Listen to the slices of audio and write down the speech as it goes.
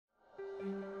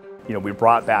You know, we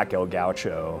brought back El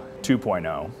Gaucho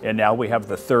 2.0, and now we have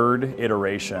the third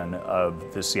iteration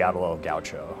of the Seattle El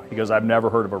Gaucho. Because I've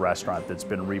never heard of a restaurant that's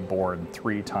been reborn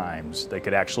 3 times that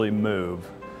could actually move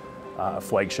a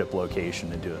flagship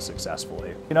location and do it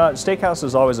successfully. You know, Steakhouse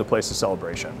is always a place of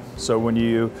celebration. So when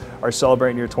you are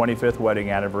celebrating your 25th wedding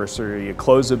anniversary, you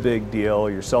close a big deal,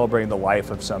 you're celebrating the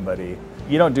life of somebody,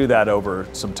 you don't do that over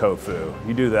some tofu,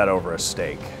 you do that over a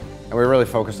steak. And we really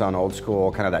focused on old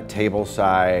school, kind of that table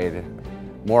side,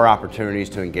 more opportunities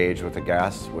to engage with the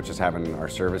guests, which is having our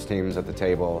service teams at the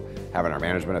table, having our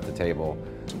management at the table.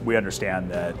 We understand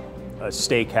that a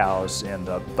steakhouse and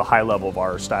the high level of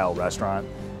our style restaurant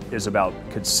is about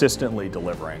consistently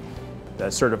delivering.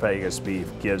 That Certified Angus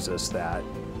Beef gives us that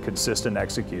consistent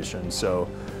execution. So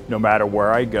no matter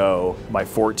where I go, my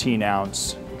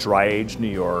 14-ounce dry-aged New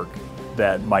York,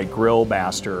 that my grill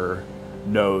master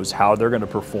knows how they're going to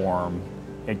perform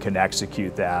and can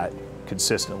execute that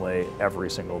consistently every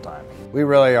single time. We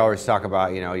really always talk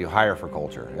about, you hire for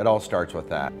culture. It all starts with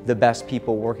that. The best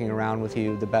people working around with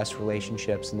you, the best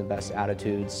relationships and the best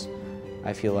attitudes.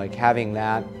 I feel like having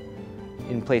that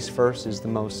in place first is the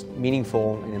most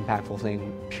meaningful and impactful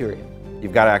thing, period.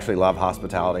 You've got to actually love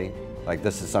hospitality. Like,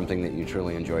 this is something that you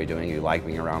truly enjoy doing. You like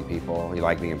being around people. You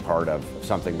like being part of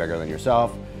something bigger than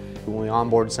yourself. When we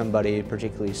onboard somebody,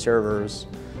 particularly servers,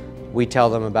 we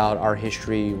tell them about our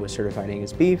history with Certified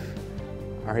Angus Beef,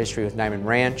 our history with Nyman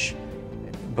Ranch.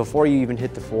 Before you even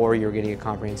hit the floor, you're getting a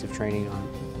comprehensive training on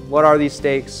what are these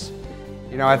steaks.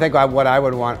 I think what I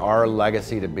would want our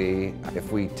legacy to be,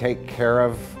 if we take care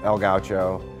of El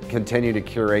Gaucho, continue to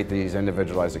curate these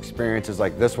individualized experiences,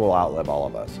 like this will outlive all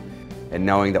of us. And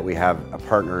knowing that we have a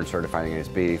partner in Certified Angus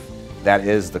Beef, that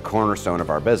is the cornerstone of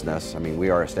our business. I mean, we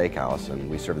are a steakhouse and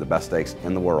we serve the best steaks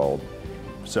in the world.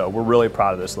 So we're really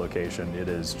proud of this location. It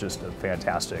is just a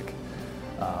fantastic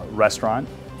restaurant,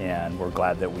 and we're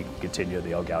glad that we can continue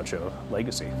the El Gaucho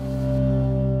legacy.